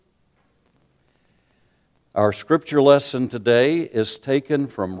Our scripture lesson today is taken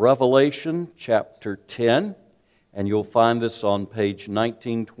from Revelation chapter 10, and you'll find this on page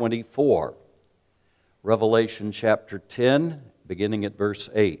 1924. Revelation chapter 10, beginning at verse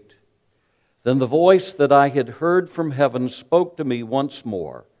 8. Then the voice that I had heard from heaven spoke to me once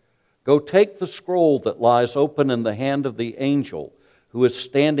more. Go take the scroll that lies open in the hand of the angel who is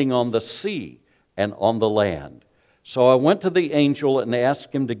standing on the sea and on the land. So I went to the angel and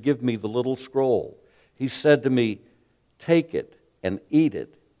asked him to give me the little scroll. He said to me, take it and eat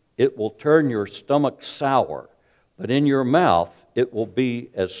it. It will turn your stomach sour, but in your mouth it will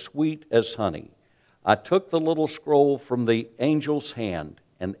be as sweet as honey. I took the little scroll from the angel's hand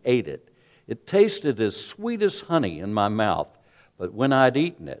and ate it. It tasted as sweet as honey in my mouth, but when I'd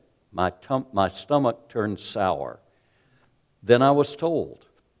eaten it, my stomach turned sour. Then I was told,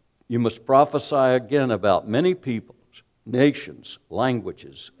 you must prophesy again about many peoples, nations,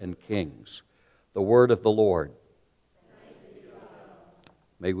 languages, and kings. The word of the Lord.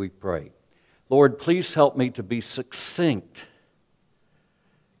 May we pray. Lord, please help me to be succinct,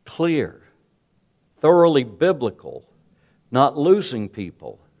 clear, thoroughly biblical, not losing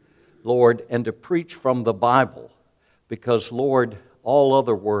people, Lord, and to preach from the Bible, because, Lord, all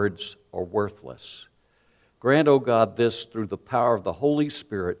other words are worthless. Grant, O God, this through the power of the Holy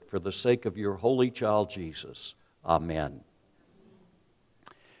Spirit for the sake of your holy child Jesus. Amen.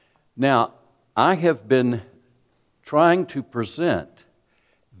 Now, I have been trying to present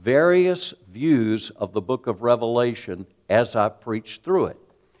various views of the book of Revelation as I preach through it.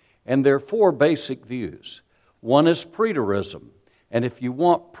 And there are four basic views. One is Preterism. And if you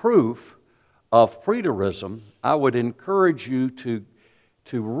want proof of Preterism, I would encourage you to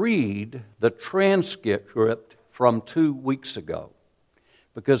read the transcript from 2 weeks ago.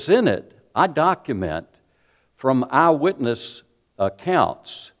 Because in it, I document from eyewitness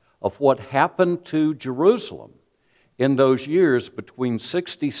accounts of what happened to Jerusalem in those years between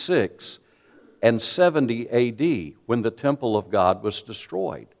 66 and 70 A.D. when the temple of God was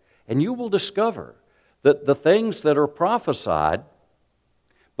destroyed. And you will discover that the things that are prophesied,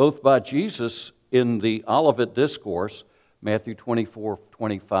 both by Jesus in the Olivet Discourse, Matthew 24,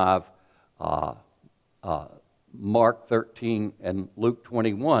 25, Mark 13, and Luke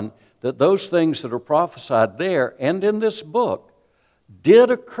 21, that those things that are prophesied there and in this book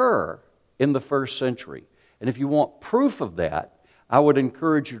did occur in the first century. And if you want proof of that, I would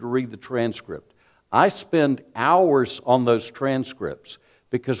encourage you to read the transcript. I spend hours on those transcripts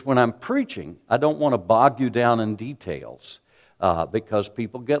because when I'm preaching, I don't want to bog you down in details because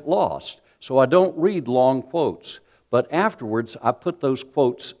people get lost. So I don't read long quotes. But afterwards, I put those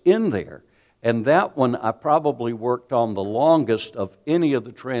quotes in there. And that one I probably worked on the longest of any of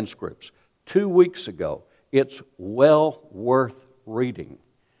the transcripts. 2 weeks ago. It's well worth reading.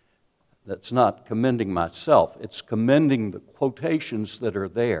 That's not commending myself. It's commending the quotations that are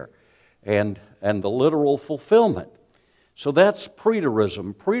there and the literal fulfillment. So that's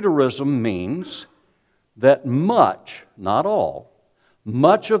preterism. Preterism means that much, not all,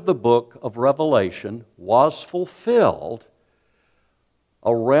 much of the book of Revelation was fulfilled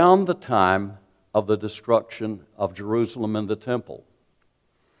around the time of the destruction of Jerusalem and the temple.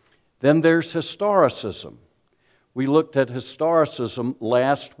 Then there's Historicism. We looked at Historicism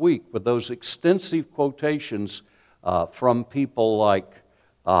last week with those extensive quotations from people like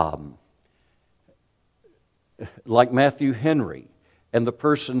Matthew Henry and the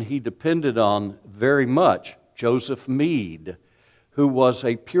person he depended on very much, Joseph Mead, who was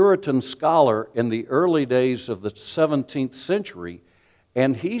a Puritan scholar in the early days of the 17th century,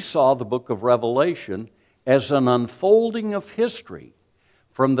 and he saw the book of Revelation as an unfolding of history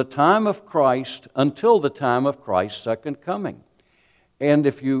from the time of Christ until the time of Christ's second coming. And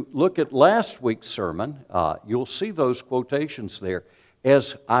if you look at last week's sermon, you'll see those quotations there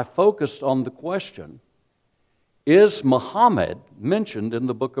as I focused on the question, is Muhammad mentioned in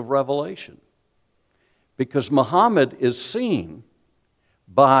the book of Revelation? Because Muhammad is seen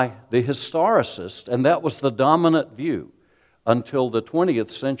by the historicist, and that was the dominant view until the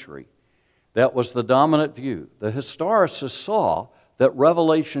 20th century. That was the dominant view. The historicist saw that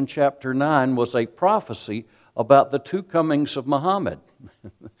Revelation chapter 9 was a prophecy about the two comings of Muhammad.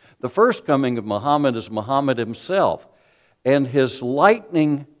 The first coming of Muhammad is Muhammad himself, and his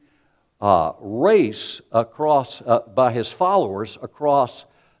lightning race across by his followers across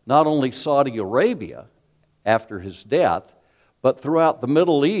not only Saudi Arabia after his death, but throughout the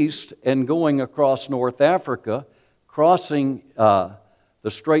Middle East and going across North Africa, crossing the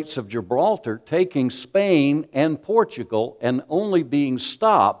Straits of Gibraltar, taking Spain and Portugal, and only being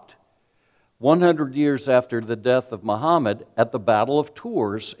stopped 100 years after the death of Muhammad at the Battle of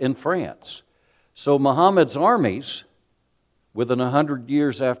Tours in France. So Muhammad's armies, within 100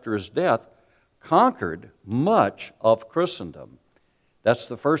 years after his death, conquered much of Christendom. That's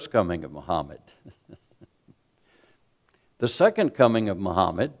the first coming of Muhammad. The second coming of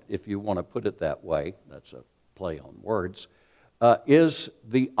Muhammad, if you want to put it that way, that's a play on words, is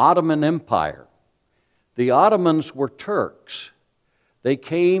the Ottoman Empire. The Ottomans were Turks. They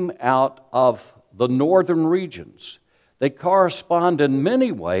came out of the northern regions. They correspond in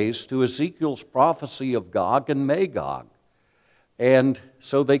many ways to Ezekiel's prophecy of Gog and Magog. And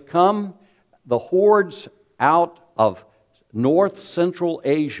so they come, the hordes out of north central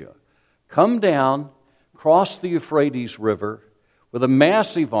Asia, come down, cross the Euphrates River with a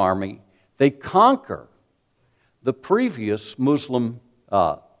massive army. They conquer the previous Muslim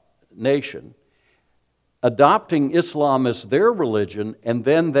nation, adopting Islam as their religion, and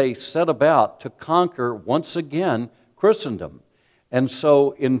then they set about to conquer once again Christendom. And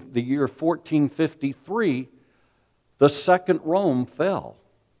so in the year 1453, the second Rome fell.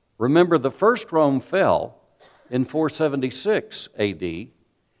 Remember, the first Rome fell in 476 AD,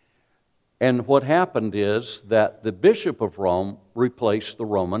 and what happened is that the Bishop of Rome replaced the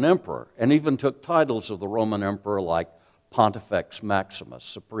Roman Emperor, and even took titles of the Roman Emperor like Pontifex Maximus,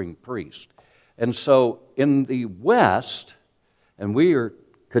 Supreme Priest. And so in the West, and we are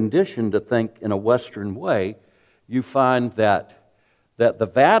conditioned to think in a Western way, you find that the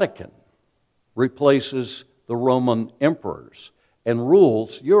Vatican replaces the Roman emperors and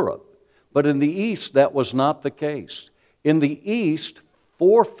rules Europe. But in the East, that was not the case. In the East,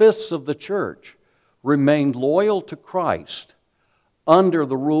 4/5 of the church remained loyal to Christ under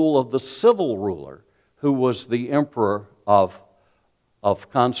the rule of the civil ruler, who was the emperor of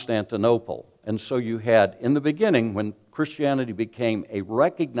Constantinople. And so you had, in the beginning, when Christianity became a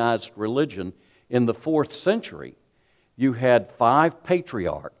recognized religion in the 4th century, you had 5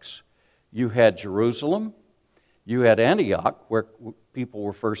 patriarchs. You had Jerusalem, you had Antioch, where people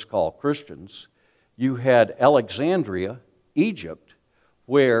were first called Christians, you had Alexandria, Egypt,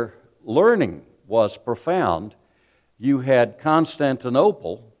 where learning was profound, you had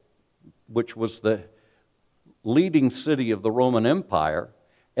Constantinople, which was the leading city of the Roman Empire,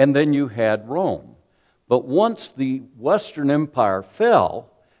 and then you had Rome. But once the Western Empire fell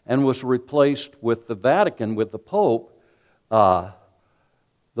and was replaced with the Vatican, with the Pope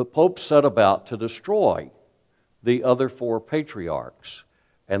set about to destroy the other 4 patriarchs.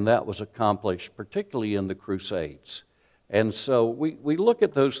 And that was accomplished particularly in the Crusades. And so we look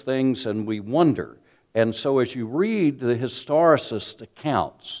at those things and we wonder. And so as you read the historicist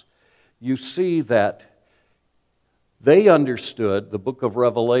accounts, you see that they understood the book of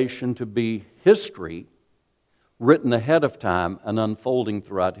Revelation to be history written ahead of time and unfolding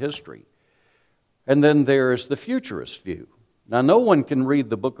throughout history. And then there's the futurist view. Now, no one can read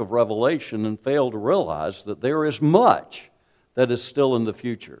the book of Revelation and fail to realize that there is much that is still in the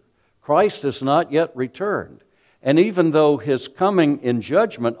future. Christ has not yet returned. And even though his coming in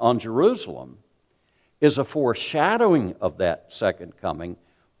judgment on Jerusalem is a foreshadowing of that second coming,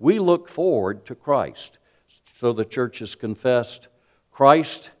 we look forward to Christ. So the church has confessed,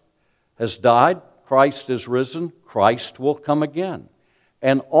 Christ has died, Christ is risen, Christ will come again.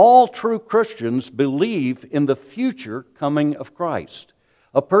 And all true Christians believe in the future coming of Christ.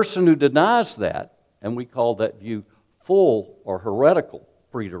 A person who denies that, and we call that view full or heretical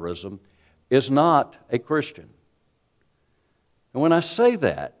preterism, is not a Christian. And when I say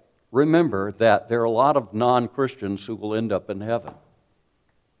that, remember that there are a lot of non-Christians who will end up in heaven.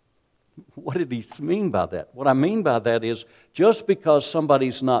 What did he mean by that? What I mean by that is just because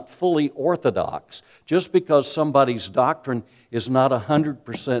somebody's not fully orthodox, just because somebody's doctrine is not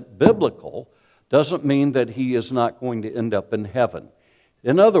 100% biblical, doesn't mean that he is not going to end up in heaven.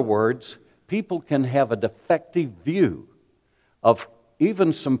 In other words, people can have a defective view of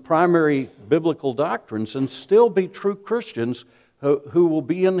even some primary biblical doctrines and still be true Christians who will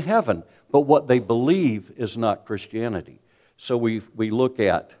be in heaven. But what they believe is not Christianity. So we look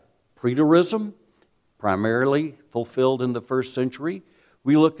at Preterism, primarily fulfilled in the 1st century.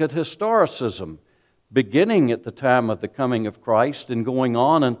 We look at Historicism, beginning at the time of the coming of Christ and going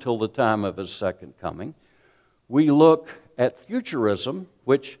on until the time of his second coming. We look at Futurism,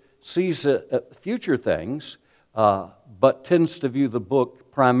 which sees future things, but tends to view the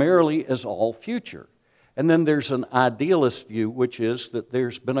book primarily as all future. And then there's an idealist view, which is that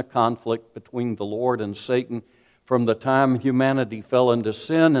there's been a conflict between the Lord and Satan from the time humanity fell into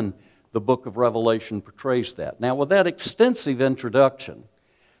sin, and the book of Revelation portrays that. Now, with that extensive introduction,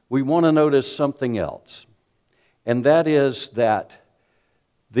 we want to notice something else, and that is that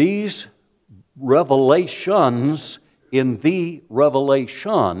these revelations in the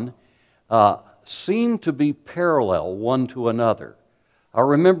Revelation seem to be parallel one to another. I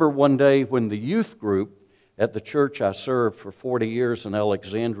remember one day when the youth group at the church I served for 40 years in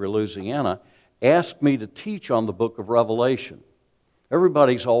Alexandria, Louisiana, asked me to teach on the book of Revelation.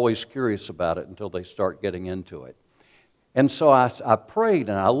 Everybody's always curious about it until they start getting into it. And so I prayed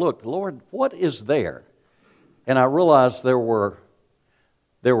and I looked, Lord, what is there? And I realized there were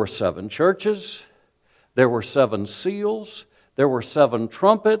 7 churches, there were 7 seals, there were 7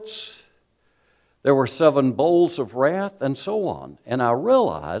 trumpets, there were 7 bowls of wrath, and so on. And I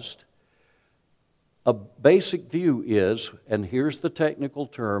realized a basic view is, and here's the technical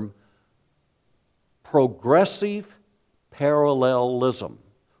term, progressive parallelism.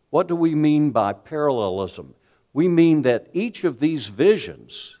 What do we mean by parallelism? We mean that each of these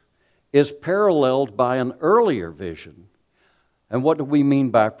visions is paralleled by an earlier vision. And what do we mean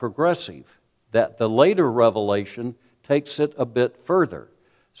by progressive? That the later revelation takes it a bit further.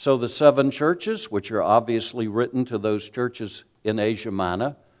 So the 7 churches, which are obviously written to those churches in Asia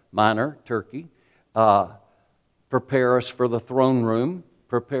Minor, Turkey, prepare us for the throne room,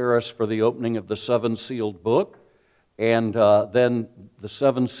 prepare us for the opening of the 7-sealed book, and then the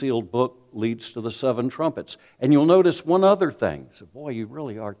 7-sealed book leads to the 7 trumpets. And you'll notice one other thing. So, boy, you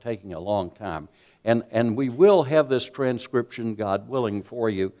really are taking a long time. And we will have this transcription, God willing, for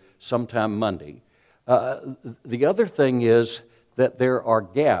you sometime Monday. The other thing is that there are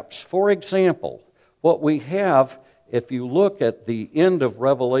gaps. For example, what we have, if you look at the end of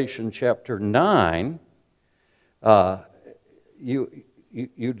Revelation chapter 9, you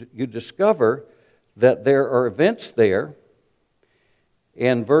discover that there are events there.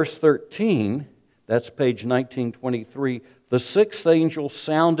 In verse 13, that's page 1923, the 6th angel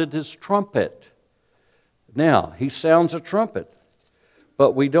sounded his trumpet. Now, he sounds a trumpet,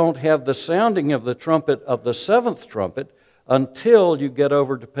 but we don't have the sounding of the trumpet of the 7th trumpet until you get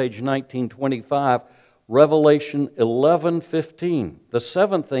over to page 1925, Revelation 11:15. The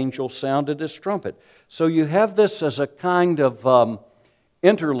 7th angel sounded his trumpet. So you have this as a kind of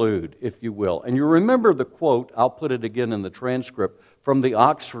interlude, if you will. And you remember the quote, I'll put it again in the transcript, from the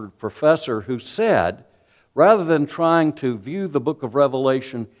Oxford professor who said, rather than trying to view the book of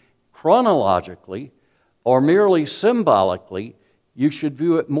Revelation chronologically or merely symbolically, you should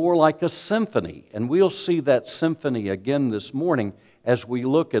view it more like a symphony. And we'll see that symphony again this morning as we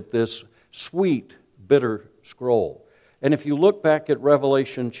look at this sweet, bitter scroll. And if you look back at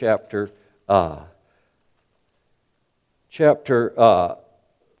Revelation chapter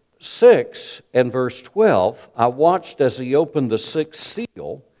 6 and verse 12, I watched as he opened the 6th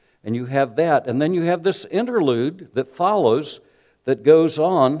seal, and you have that. And then you have this interlude that follows that goes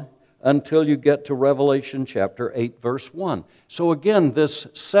on until you get to Revelation chapter 8, verse 1. So again, this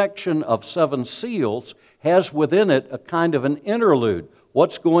section of 7 seals has within it a kind of an interlude.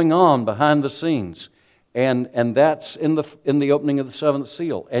 What's going on behind the scenes? And that's in the opening of the 7th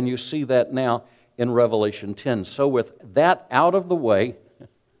seal. And you see that now in Revelation 10. So with that out of the way,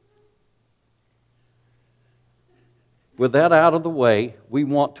 we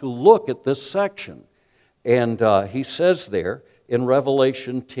want to look at this section. And he says there in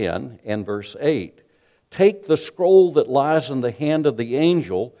Revelation 10 and verse 8, take the scroll that lies in the hand of the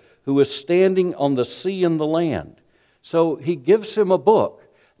angel who is standing on the sea and the land. So he gives him a book.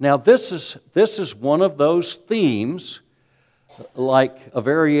 Now this is one of those themes, like a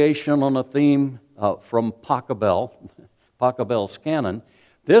variation on a theme from Pachelbel's canon.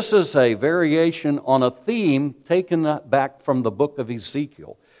 This is a variation on a theme taken back from the book of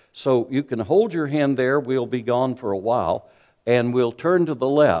Ezekiel. So you can hold your hand there. We'll be gone for a while. And we'll turn to the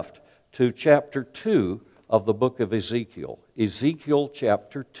left to chapter 2 of the book of Ezekiel. Ezekiel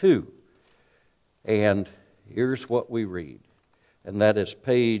chapter 2. And here's what we read. And that is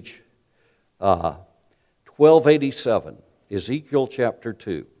page 1287. Ezekiel chapter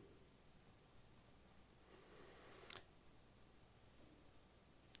 2.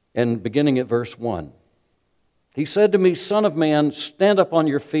 And beginning at verse 1. He said to me, Son of man, stand up on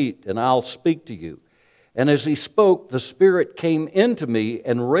your feet, and I'll speak to you. And as he spoke, the Spirit came into me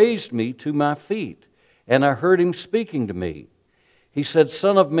and raised me to my feet. And I heard him speaking to me. He said,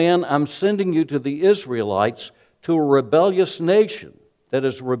 Son of man, I'm sending you to the Israelites, to a rebellious nation that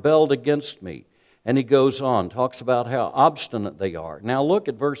has rebelled against me. And he goes on, talks about how obstinate they are. Now look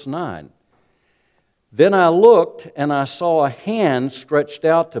at verse 9. Then I looked, and I saw a hand stretched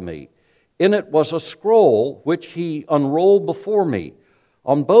out to me. In it was a scroll, which he unrolled before me,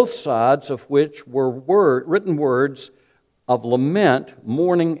 on both sides of which were written words of lament,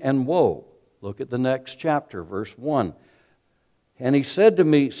 mourning, and woe. Look at the next chapter, verse 1. And he said to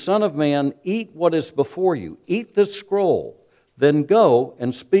me, Son of man, eat what is before you. Eat this scroll. Then go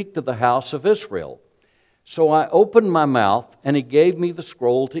and speak to the house of Israel. So I opened my mouth, and he gave me the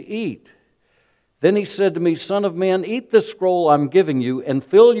scroll to eat. Then he said to me, Son of man, eat this scroll I'm giving you, and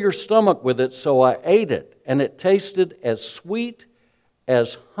fill your stomach with it. So I ate it, and it tasted as sweet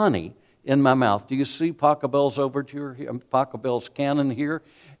as honey in my mouth. Do you see Pachelbel's overture here, Pachelbel's canon here,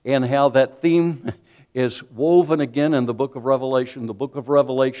 and how that theme is woven again in the book of Revelation? The book of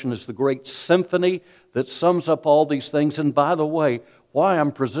Revelation is the great symphony that sums up all these things. And by the way, why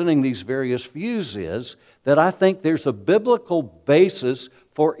I'm presenting these various views is that I think there's a biblical basis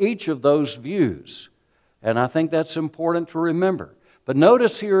for each of those views. And I think that's important to remember. But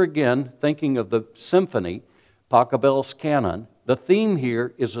notice here again, thinking of the symphony, Pachelbel's canon, the theme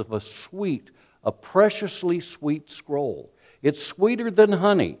here is of a preciously sweet scroll. It's sweeter than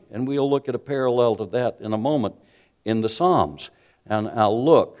honey, and we'll look at a parallel to that in a moment in the Psalms. And I'll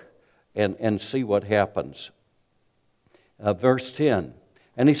look and see what happens. Verse 10,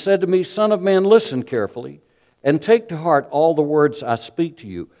 And he said to me, Son of man, listen carefully, and take to heart all the words I speak to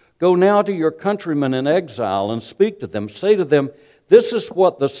you. Go now to your countrymen in exile and speak to them. Say to them, this is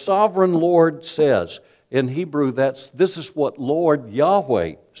what the sovereign Lord says. In Hebrew, this is what Lord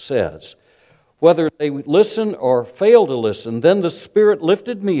Yahweh says. Whether they listen or fail to listen, then the Spirit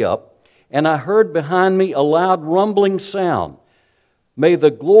lifted me up, and I heard behind me a loud rumbling sound. May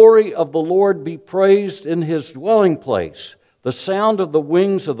the glory of the Lord be praised in His dwelling place. The sound of the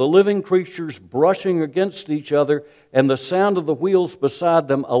wings of the living creatures brushing against each other, and the sound of the wheels beside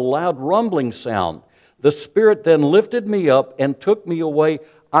them, a loud rumbling sound. The Spirit then lifted me up and took me away.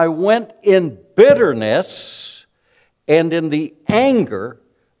 I went in bitterness and in the anger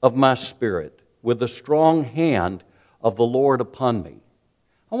of my spirit, with the strong hand of the Lord upon me.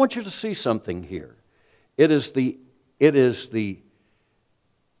 I want you to see something here. It is the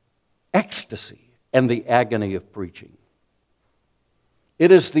ecstasy and the agony of preaching.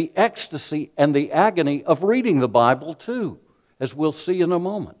 It is the ecstasy and the agony of reading the Bible too, as we'll see in a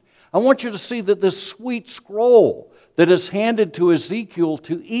moment. I want you to see that this sweet scroll that is handed to Ezekiel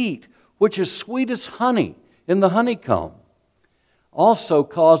to eat, which is sweet as honey in the honeycomb, also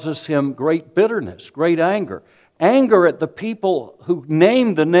causes him great bitterness, great anger. Anger at the people who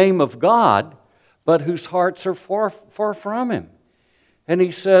name the name of God, but whose hearts are far, far from Him. And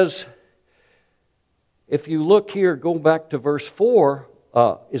he says, if you look here, go back to verse 4,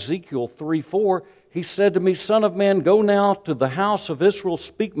 Ezekiel 3:4, he said to me, Son of man, go now to the house of Israel,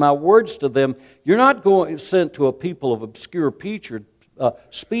 speak my words to them. You're not sent to a people of obscure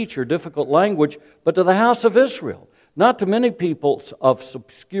speech or difficult language, but to the house of Israel. Not to many people of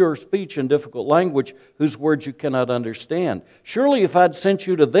obscure speech and difficult language whose words you cannot understand. Surely if I'd sent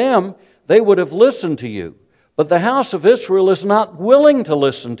you to them, they would have listened to you. But the house of Israel is not willing to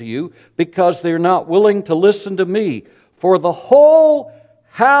listen to you because they're not willing to listen to me. For the whole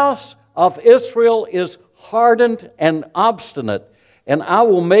house of Israel is hardened and obstinate, and I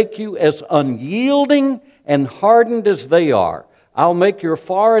will make you as unyielding and hardened as they are. I'll make your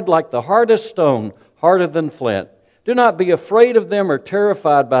forehead like the hardest stone, harder than flint. Do not be afraid of them or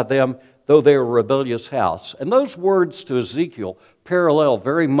terrified by them, though they are a rebellious house. And those words to Ezekiel parallel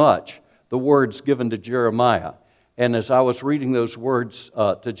very much the words given to Jeremiah. And as I was reading those words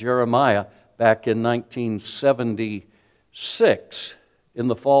to Jeremiah back in 1976, in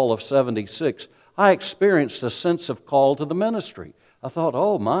the fall of 76, I experienced a sense of call to the ministry. I thought,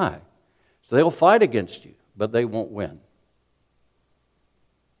 oh my, so they'll fight against you, but they won't win.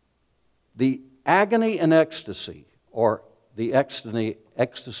 The agony and ecstasy, or the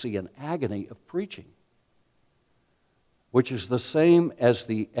ecstasy and agony of preaching, which is the same as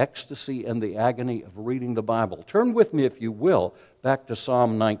the ecstasy and the agony of reading the Bible. Turn with me, if you will, back to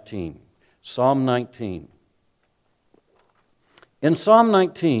Psalm 19. Psalm 19. In Psalm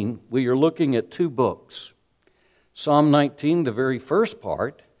 19, we are looking at two books. Psalm 19, the very first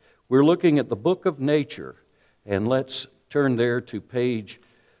part, we're looking at the book of nature. And let's turn there to page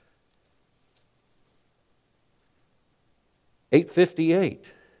 858.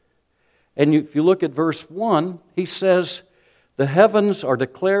 And if you look at verse 1, he says, the heavens are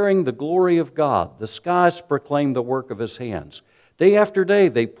declaring the glory of God. The skies proclaim the work of His hands. Day after day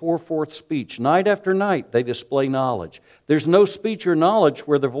they pour forth speech. Night after night they display knowledge. There's no speech or knowledge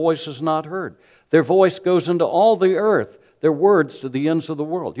where their voice is not heard. Their voice goes into all the earth, their words to the ends of the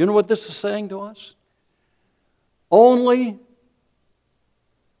world. You know what this is saying to us? Only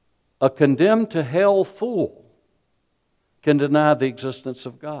a condemned to hell fool can deny the existence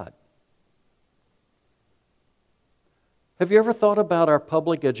of God. Have you ever thought about our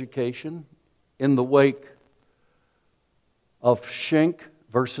public education in the wake of Schenck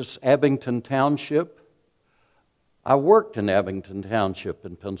versus Abington Township? I worked in Abington Township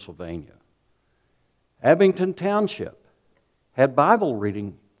in Pennsylvania. Abington Township had Bible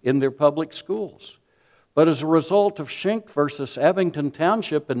reading in their public schools. But as a result of Schenck versus Abington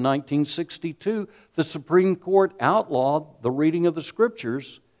Township in 1962, the Supreme Court outlawed the reading of the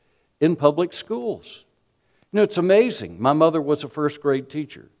Scriptures in public schools. You know, it's amazing. My mother was a first grade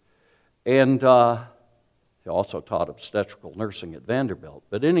teacher, and she also taught obstetrical nursing at Vanderbilt.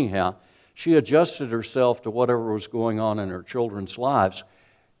 But anyhow, she adjusted herself to whatever was going on in her children's lives.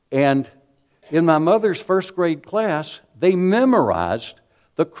 And in my mother's first grade class, they memorized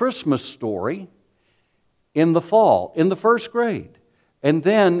the Christmas story in the fall, in the first grade. And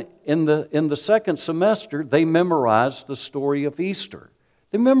then in the second semester, they memorized the story of Easter.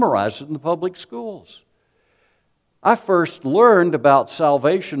 They memorized it in the public schools. I first learned about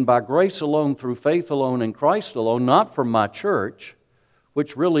salvation by grace alone, through faith alone, in Christ alone, not from my church,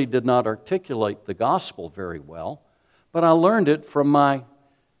 which really did not articulate the gospel very well, but I learned it from my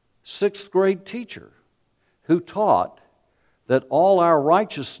sixth grade teacher, who taught that all our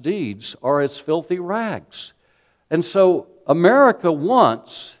righteous deeds are as filthy rags. And so America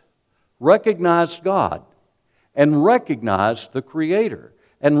once recognized God and recognized the Creator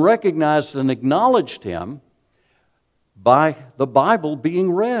and recognized and acknowledged Him by the Bible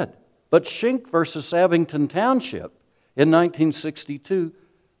being read. But Schenck versus Abington Township in 1962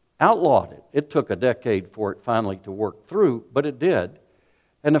 outlawed it. It took a decade for it finally to work through, but it did.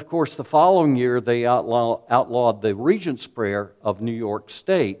 And of course, the following year, they outlawed the Regent's Prayer of New York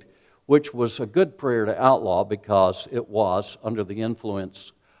State, which was a good prayer to outlaw because it was, under the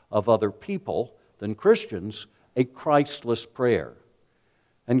influence of other people than Christians, a Christless prayer.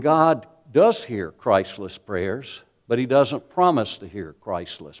 And God does hear Christless prayers, but He doesn't promise to hear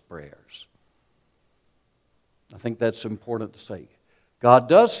Christless prayers. I think that's important to say. God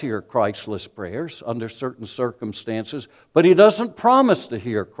does hear Christless prayers under certain circumstances, but He doesn't promise to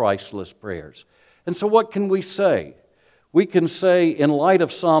hear Christless prayers. And so what can we say? We can say, in light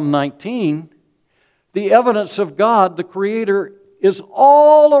of Psalm 19, the evidence of God, the Creator, is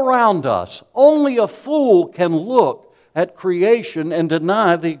all around us. Only a fool can look at creation and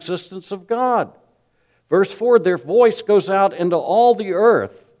deny the existence of God. Verse 4, their voice goes out into all the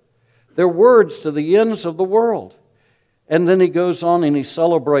earth, their words to the ends of the world. And then he goes on and he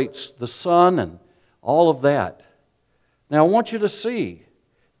celebrates the sun and all of that. Now I want you to see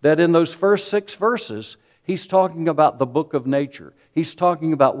that in those first 6 verses, he's talking about the book of nature. He's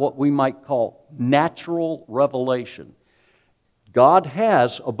talking about what we might call natural revelation. God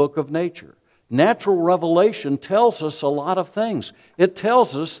has a book of nature. Natural revelation tells us a lot of things. It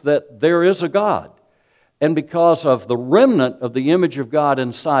tells us that there is a God. And because of the remnant of the image of God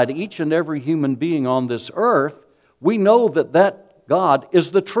inside each and every human being on this earth, we know that that God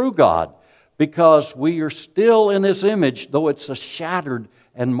is the true God, because we are still in His image, though it's a shattered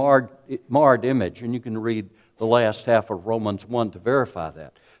and marred image. And you can read the last half of Romans 1 to verify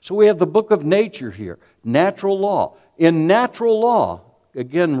that. So we have the book of nature here, natural law. In natural law,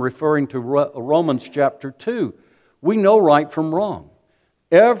 again referring to Romans chapter 2, we know right from wrong.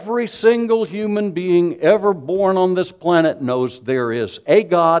 Every single human being ever born on this planet knows there is a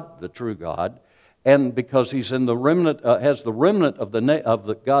God, the true God, and because he's in the remnant, has the remnant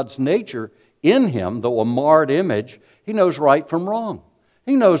of God's nature in him, though a marred image, he knows right from wrong.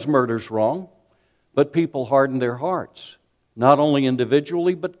 He knows murder's wrong, but people harden their hearts, not only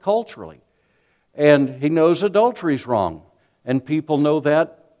individually but culturally. And he knows adultery's wrong, and people know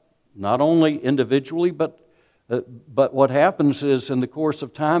that not only individually, but what happens is in the course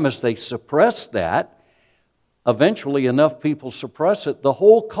of time, as they suppress that, eventually enough people suppress it, the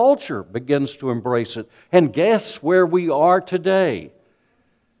whole culture begins to embrace it. And guess where we are today?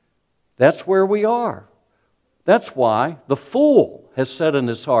 That's where we are. That's why the fool has said in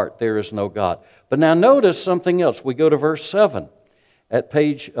his heart, there is no God. But now notice something else. We go to verse 7 at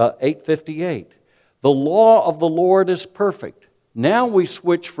page 858. The law of the Lord is perfect. Now we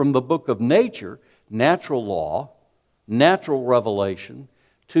switch from the book of nature, natural law, natural revelation,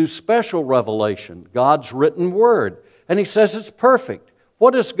 to special revelation, God's written word. And he says it's perfect.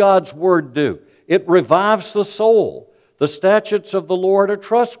 What does God's word do? It revives the soul. The statutes of the Lord are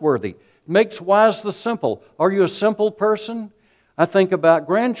trustworthy. It makes wise the simple. Are you a simple person? I think about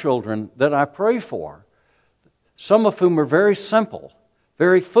grandchildren that I pray for, some of whom are very simple,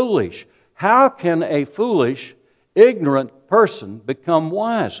 very foolish. How can a foolish, ignorant person become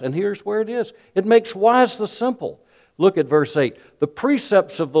wise? And here's where it is. It makes wise the simple. Look at verse 8. The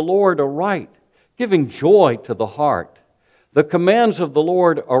precepts of the Lord are right, giving joy to the heart. The commands of the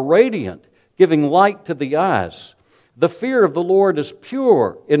Lord are radiant, giving light to the eyes. The fear of the Lord is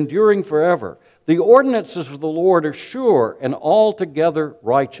pure, enduring forever. The The ordinances of the Lord are sure and altogether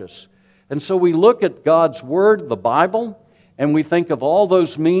righteous. And so we look at God's Word, the Bible, and we think of all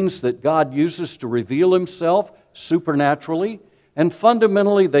those means that God uses to reveal Himself supernaturally, and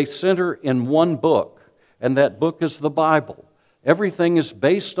fundamentally they center in one book, and that book is the Bible. Everything is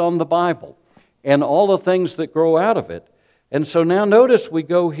based on the Bible and all the things that grow out of it. And so now notice we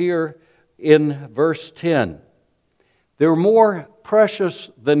go here in verse 10. They're more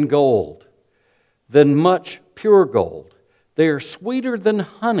precious than gold, than much pure gold. They are sweeter than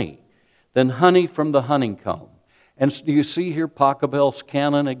honey from the honeycomb. And do you see here Pachelbel's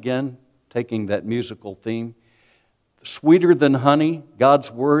canon again, taking that musical theme? Sweeter than honey.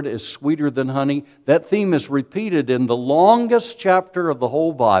 God's Word is sweeter than honey. That theme is repeated in the longest chapter of the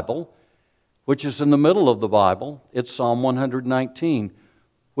whole Bible, which is in the middle of the Bible. It's Psalm 119,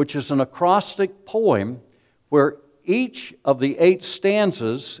 which is an acrostic poem where each of the 8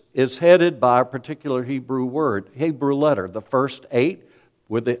 stanzas is headed by a particular Hebrew letter. The first 8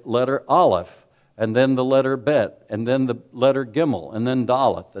 with the letter Aleph, and then the letter Bet, and then the letter Gimel, and then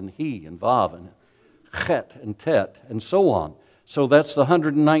Daleth, and He, and Vav, and Chet, and Tet, and so on. So that's the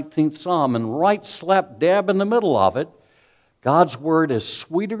 119th Psalm, and right slap dab in the middle of it, God's Word is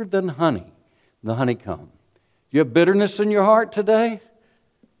sweeter than honey, the honeycomb. You have bitterness in your heart today?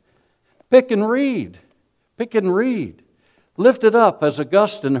 Pick and read. Pick and read. Lift it up as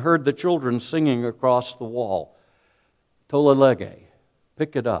Augustine heard the children singing across the wall. Tolle lege.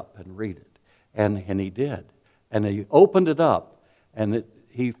 Pick it up and read it. And he did. And he opened it up, and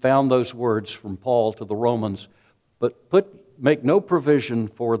he found those words from Paul to the Romans, but make no provision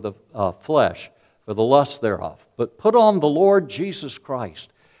for the flesh, for the lust thereof, but put on the Lord Jesus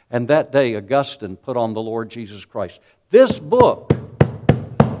Christ. And that day Augustine put on the Lord Jesus Christ. This book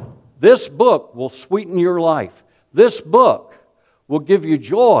will sweeten your life. This book will give you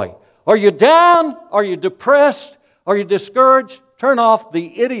joy. Are you down? Are you depressed? Are you discouraged? Turn off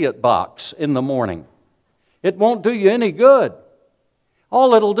the idiot box in the morning. It won't do you any good.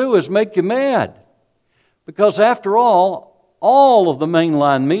 All it'll do is make you mad. Because after all of the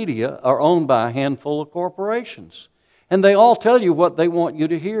mainline media are owned by a handful of corporations. And they all tell you what they want you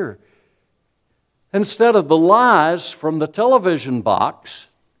to hear. Instead of the lies from the television box,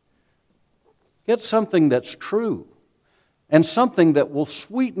 get something that's true and something that will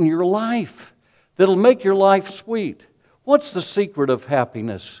sweeten your life, that'll make your life sweet. What's the secret of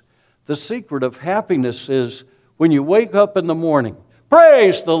happiness? The secret of happiness is when you wake up in the morning,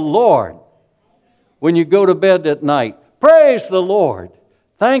 praise the Lord. When you go to bed at night, praise the Lord.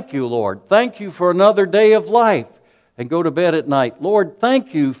 Thank you, Lord. Thank you for another day of life. And go to bed at night, Lord,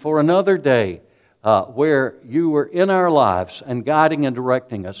 thank you for another day where you were in our lives and guiding and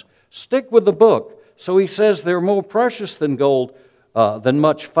directing us. Stick with the book. So he says they're more precious than gold, than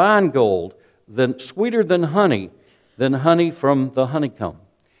much fine gold, than sweeter than honey from the honeycomb.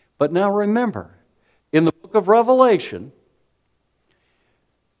 But now remember, in the book of Revelation,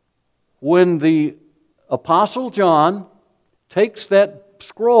 when the Apostle John takes that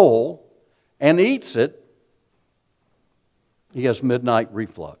scroll and eats it, he has midnight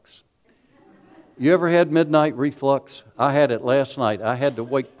reflux. You ever had midnight reflux? I had it last night. I had to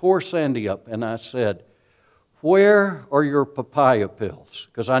wake poor Sandy up, and I said, "Where are your papaya pills?"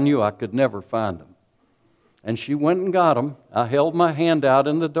 Because I knew I could never find them. And she went and got them. I held my hand out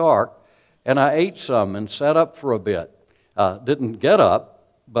in the dark, and I ate some and sat up for a bit. Didn't get up,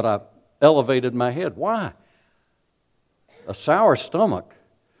 but I elevated my head. Why? A sour stomach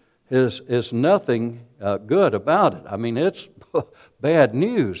is nothing good about it. I mean, it's bad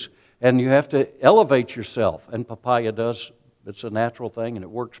news. And you have to elevate yourself. And papaya does. It's a natural thing, and it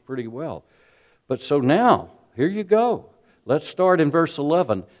works pretty well. But so now, here you go. Let's start in verse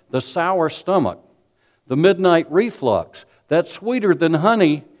 11. The sour stomach, the midnight reflux, that sweeter than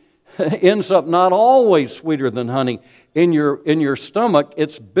honey ends up not always sweeter than honey. In your stomach,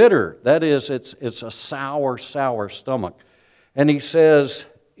 it's bitter. That is, it's a sour stomach. And he says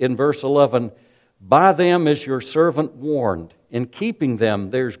in verse 11, by them is your servant warned. In keeping them,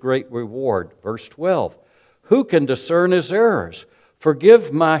 there's great reward. Verse 12, who can discern his errors?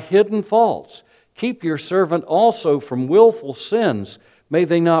 Forgive my hidden faults. Keep your servant also from willful sins. May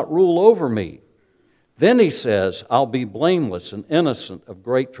they not rule over me. Then he says, I'll be blameless and innocent of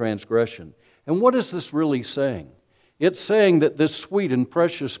great transgression. And what is this really saying? It's saying that this sweet and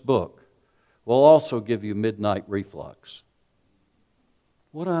precious book will also give you midnight reflux.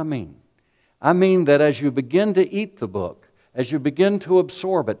 What do I mean? I mean that as you begin to eat the book, as you begin to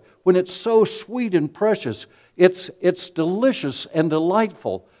absorb it, when it's so sweet and precious, it's delicious and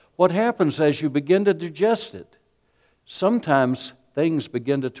delightful. What happens as you begin to digest it? Sometimes things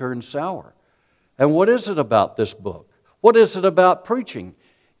begin to turn sour. And what is it about this book? What is it about preaching?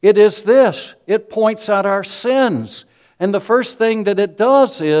 It is this. It points out our sins. And the first thing that it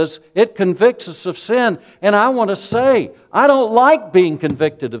does is it convicts us of sin. And I want to say, I don't like being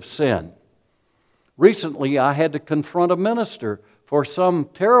convicted of sin. Recently, I had to confront a minister for some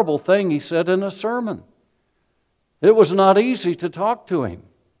terrible thing he said in a sermon. It was not easy to talk to him.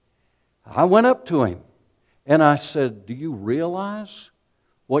 I went up to him and I said, do you realize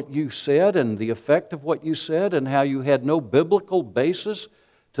what you said and the effect of what you said and how you had no biblical basis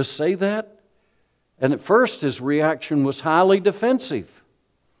to say that? And at first his reaction was highly defensive.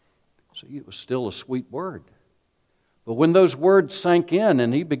 See, it was still a sweet word. But when those words sank in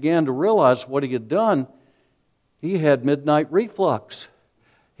and he began to realize what he had done, he had midnight reflux.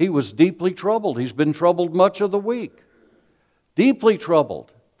 He was deeply troubled. He's been troubled much of the week. Deeply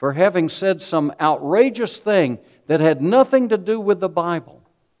troubled for having said some outrageous thing that had nothing to do with the Bible.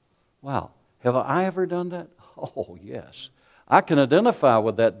 Wow, have I ever done that? Oh, yes. I can identify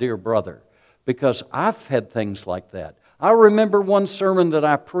with that dear brother because I've had things like that. I remember one sermon that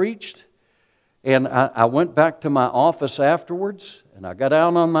I preached, and I went back to my office afterwards, and I got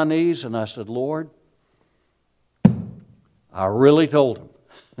down on my knees, and I said, Lord, I really told him.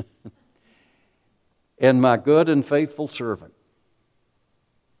 And my good and faithful servant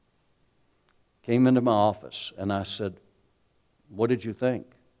came into my office, and I said, what did you think?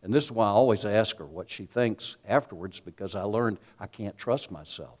 And this is why I always ask her what she thinks afterwards, because I learned I can't trust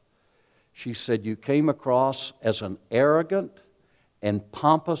myself. She said, you came across as an arrogant and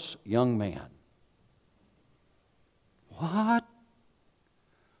pompous young man. What?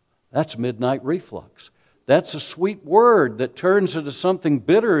 That's midnight reflux. That's a sweet word that turns into something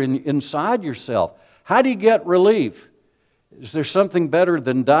bitter inside yourself. How do you get relief? Is there something better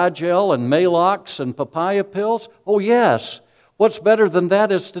than Digel and Malox and papaya pills? Oh, yes. What's better than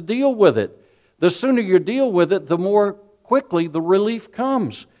that is to deal with it. The sooner you deal with it, the more quickly the relief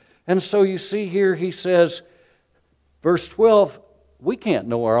comes. And so you see here he says, verse 12, we can't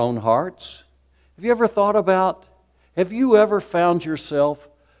know our own hearts. Have you ever thought about, have you ever found yourself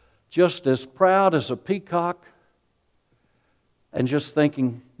just as proud as a peacock and just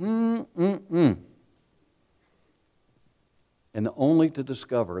thinking, and only to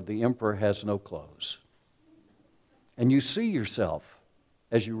discover the emperor has no clothes? And you see yourself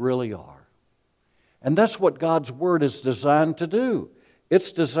as you really are. And that's what God's Word is designed to do.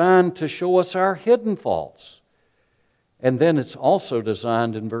 It's designed to show us our hidden faults. And then it's also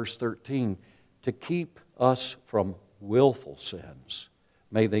designed in verse 13 to keep us from willful sins.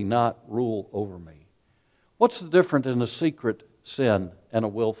 May they not rule over me. What's the difference in a secret sin and a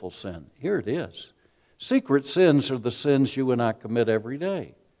willful sin? Here it is. Secret sins are the sins you and I commit every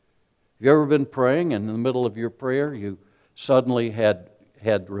day. Have you ever been praying and in the middle of your prayer you suddenly had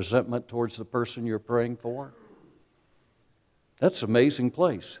resentment towards the person you're praying for? That's an amazing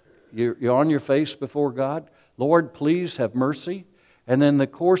place. You're on your face before God. Lord, please have mercy. And in the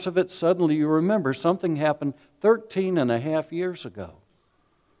course of it, suddenly you remember something happened 13 and a half years ago.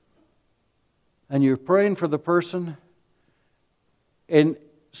 And you're praying for the person, and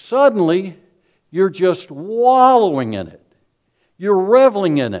suddenly you're just wallowing in it. You're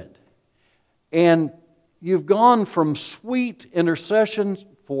reveling in it. And you've gone from sweet intercession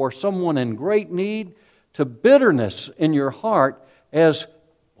for someone in great need to bitterness in your heart as,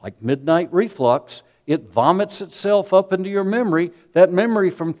 like midnight reflux, it vomits itself up into your memory, that memory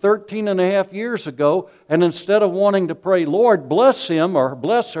from 13 and a half years ago, and instead of wanting to pray, Lord, bless him or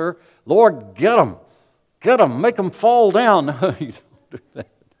bless her, Lord, get them, make them fall down. No, you don't do that.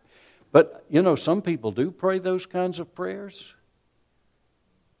 But, some people do pray those kinds of prayers.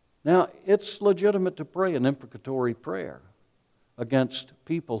 Now, it's legitimate to pray an imprecatory prayer against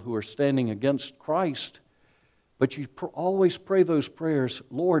people who are standing against Christ, but you always pray those prayers,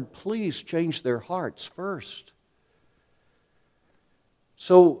 Lord, please change their hearts first.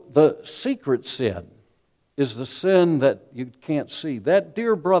 So the secret sin is the sin that you can't see. That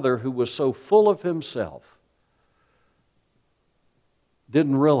dear brother who was so full of himself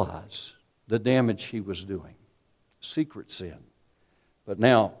didn't realize the damage he was doing. Secret sin. But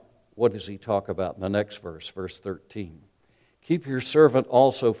now, what does he talk about in the next verse, verse 13? Keep your servant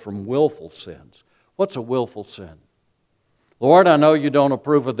also from willful sins. What's a willful sin? Lord, I know you don't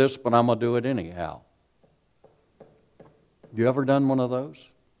approve of this, but I'm going to do it anyhow. You ever done one of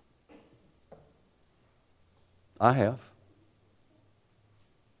those? I have.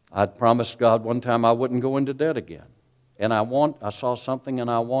 I'd promised God one time I wouldn't go into debt again. And I saw something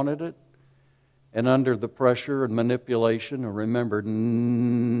and I wanted it. And under the pressure and manipulation, I remembered,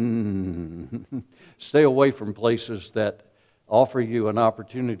 stay away from places that offer you an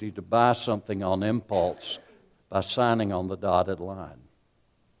opportunity to buy something on impulse by signing on the dotted line.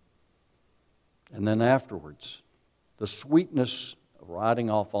 And then afterwards, the sweetness of riding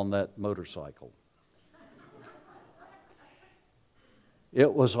off on that motorcycle.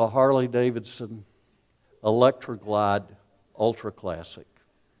 It was a Harley-Davidson Electroglide Ultra Classic.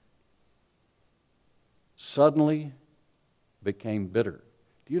 Suddenly became bitter.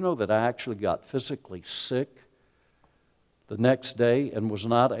 Do you know that I actually got physically sick the next day and was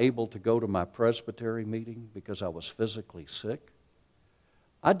not able to go to my presbytery meeting because I was physically sick?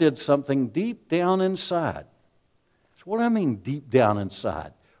 I did something deep down inside. So what do I mean deep down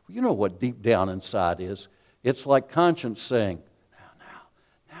inside? Well, you know what deep down inside is. It's like conscience saying,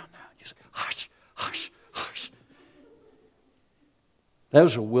 now. You say, hush, hush, hush.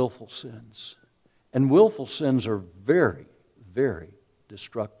 Those are willful sins. And willful sins are very, very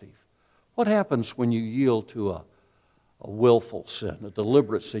destructive. What happens when you yield to a willful sin, a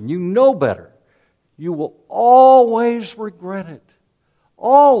deliberate sin? You know better. You will always regret it.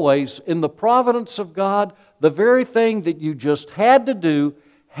 Always, in the providence of God, the very thing that you just had to do,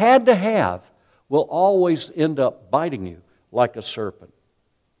 had to have, will always end up biting you like a serpent.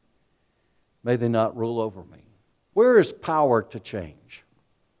 May they not rule over me. Where is power to change?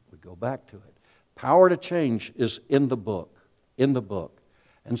 We go back to it. Power to change is in the book. In the book.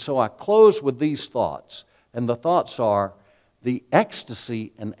 And so I close with these thoughts. And the thoughts are the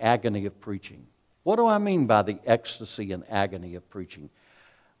ecstasy and agony of preaching. What do I mean by the ecstasy and agony of preaching?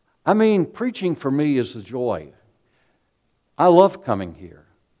 I mean, preaching for me is the joy. I love coming here.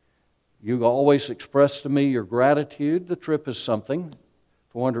 You always express to me your gratitude. The trip is something,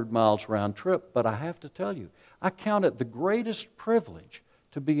 400 miles round trip, but I have to tell you, I count it the greatest privilege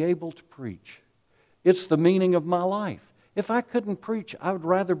to be able to preach. It's the meaning of my life. If I couldn't preach, I would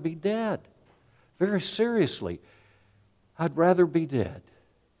rather be dead. Very seriously, I'd rather be dead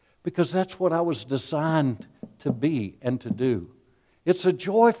because that's what I was designed to be and to do. It's a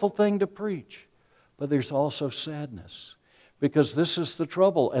joyful thing to preach, but there's also sadness because this is the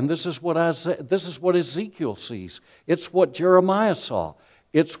trouble, and this is what Ezekiel sees. It's what Jeremiah saw.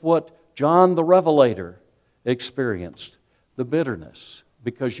 It's what John the Revelator experienced, the bitterness,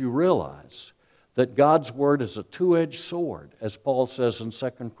 because you realize that God's Word is a two-edged sword, as Paul says in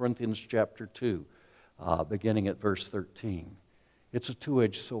 2 Corinthians chapter 2, beginning at verse 13. It's a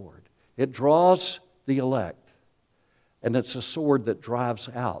two-edged sword. It draws the elect, and it's a sword that drives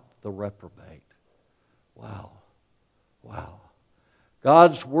out the reprobate. Wow. Wow.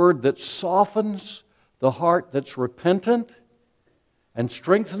 God's Word that softens the heart that's repentant and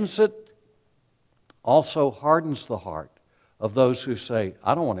strengthens it also hardens the heart of those who say,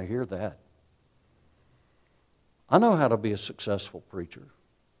 I don't want to hear that. I know how to be a successful preacher.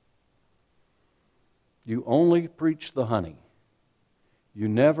 You only preach the honey. You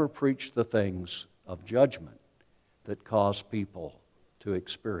never preach the things of judgment that cause people to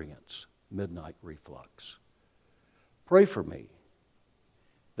experience midnight reflux. Pray for me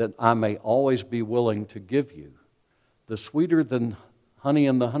that I may always be willing to give you the sweeter than honey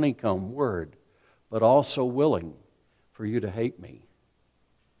in the honeycomb word, but also willing for you to hate me.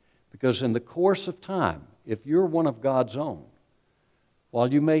 Because in the course of time, if you're one of God's own,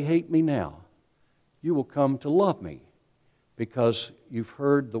 while you may hate me now, you will come to love me because you've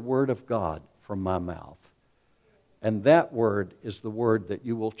heard the word of God from my mouth. And that word is the word that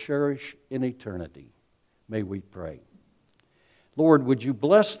you will cherish in eternity. May we pray. Lord, would you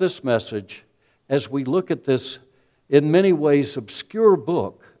bless this message as we look at this, in many ways, obscure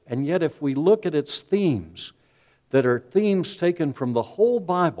book, and yet if we look at its themes, that are themes taken from the whole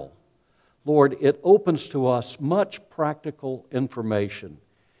Bible, Lord, it opens to us much practical information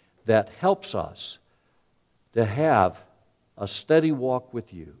that helps us to have a steady walk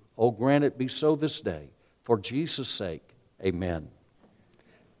with you. Oh, grant it be so this day. For Jesus' sake, amen.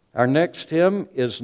 Our next hymn is